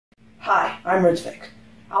Hi, I'm Rithvik.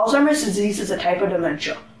 Alzheimer's disease is a type of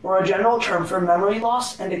dementia, or a general term for memory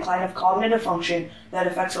loss and decline of cognitive function that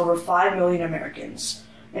affects over 5 million Americans.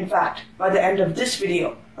 In fact, by the end of this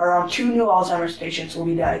video, around 2 new Alzheimer's patients will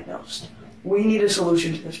be diagnosed. We need a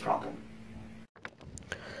solution to this problem.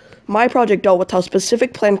 My project dealt with how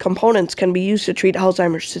specific plant components can be used to treat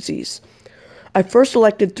Alzheimer's disease. I first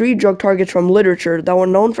selected 3 drug targets from literature that were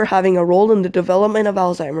known for having a role in the development of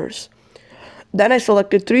Alzheimer's. Then I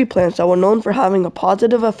selected 3 plants that were known for having a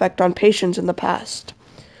positive effect on patients in the past.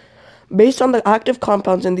 Based on the active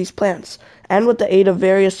compounds in these plants, and with the aid of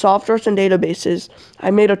various softwares and databases, I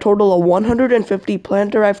made a total of 150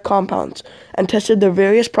 plant-derived compounds and tested their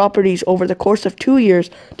various properties over the course of 2 years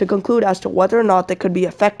to conclude as to whether or not they could be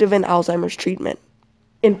effective in Alzheimer's treatment.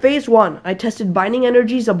 In phase 1, I tested binding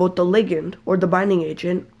energies of both the ligand, or the binding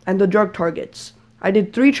agent, and the drug targets. I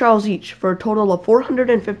did 3 trials each for a total of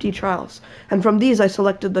 450 trials, and from these I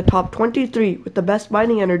selected the top 23 with the best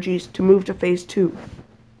binding energies to move to phase 2.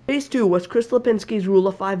 Phase 2 was Chris Lipinski's Rule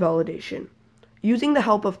of 5 validation. Using the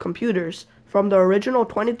help of computers, from the original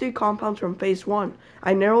 23 compounds from phase 1,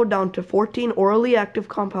 I narrowed down to 14 orally active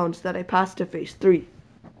compounds that I passed to phase 3.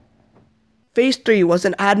 Phase 3 was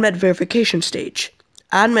an ADMET verification stage.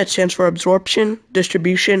 ADMET stands for absorption,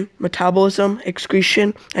 distribution, metabolism,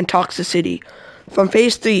 excretion, and toxicity. From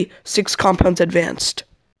phase 3, 6 compounds advanced.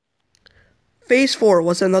 Phase 4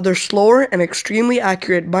 was another slower and extremely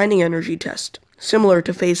accurate binding energy test, similar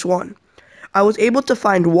to phase 1. I was able to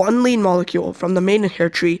find one lead molecule from the maidenhair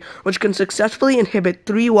tree which can successfully inhibit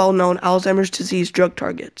 3 well-known Alzheimer's disease drug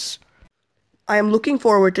targets. I am looking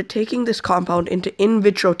forward to taking this compound into in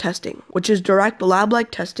vitro testing, which is direct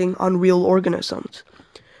lab-like testing on real organisms.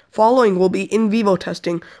 Following will be in vivo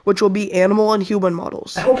testing, which will be animal and human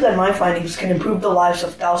models. I hope that my findings can improve the lives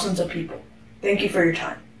of thousands of people. Thank you for your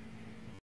time.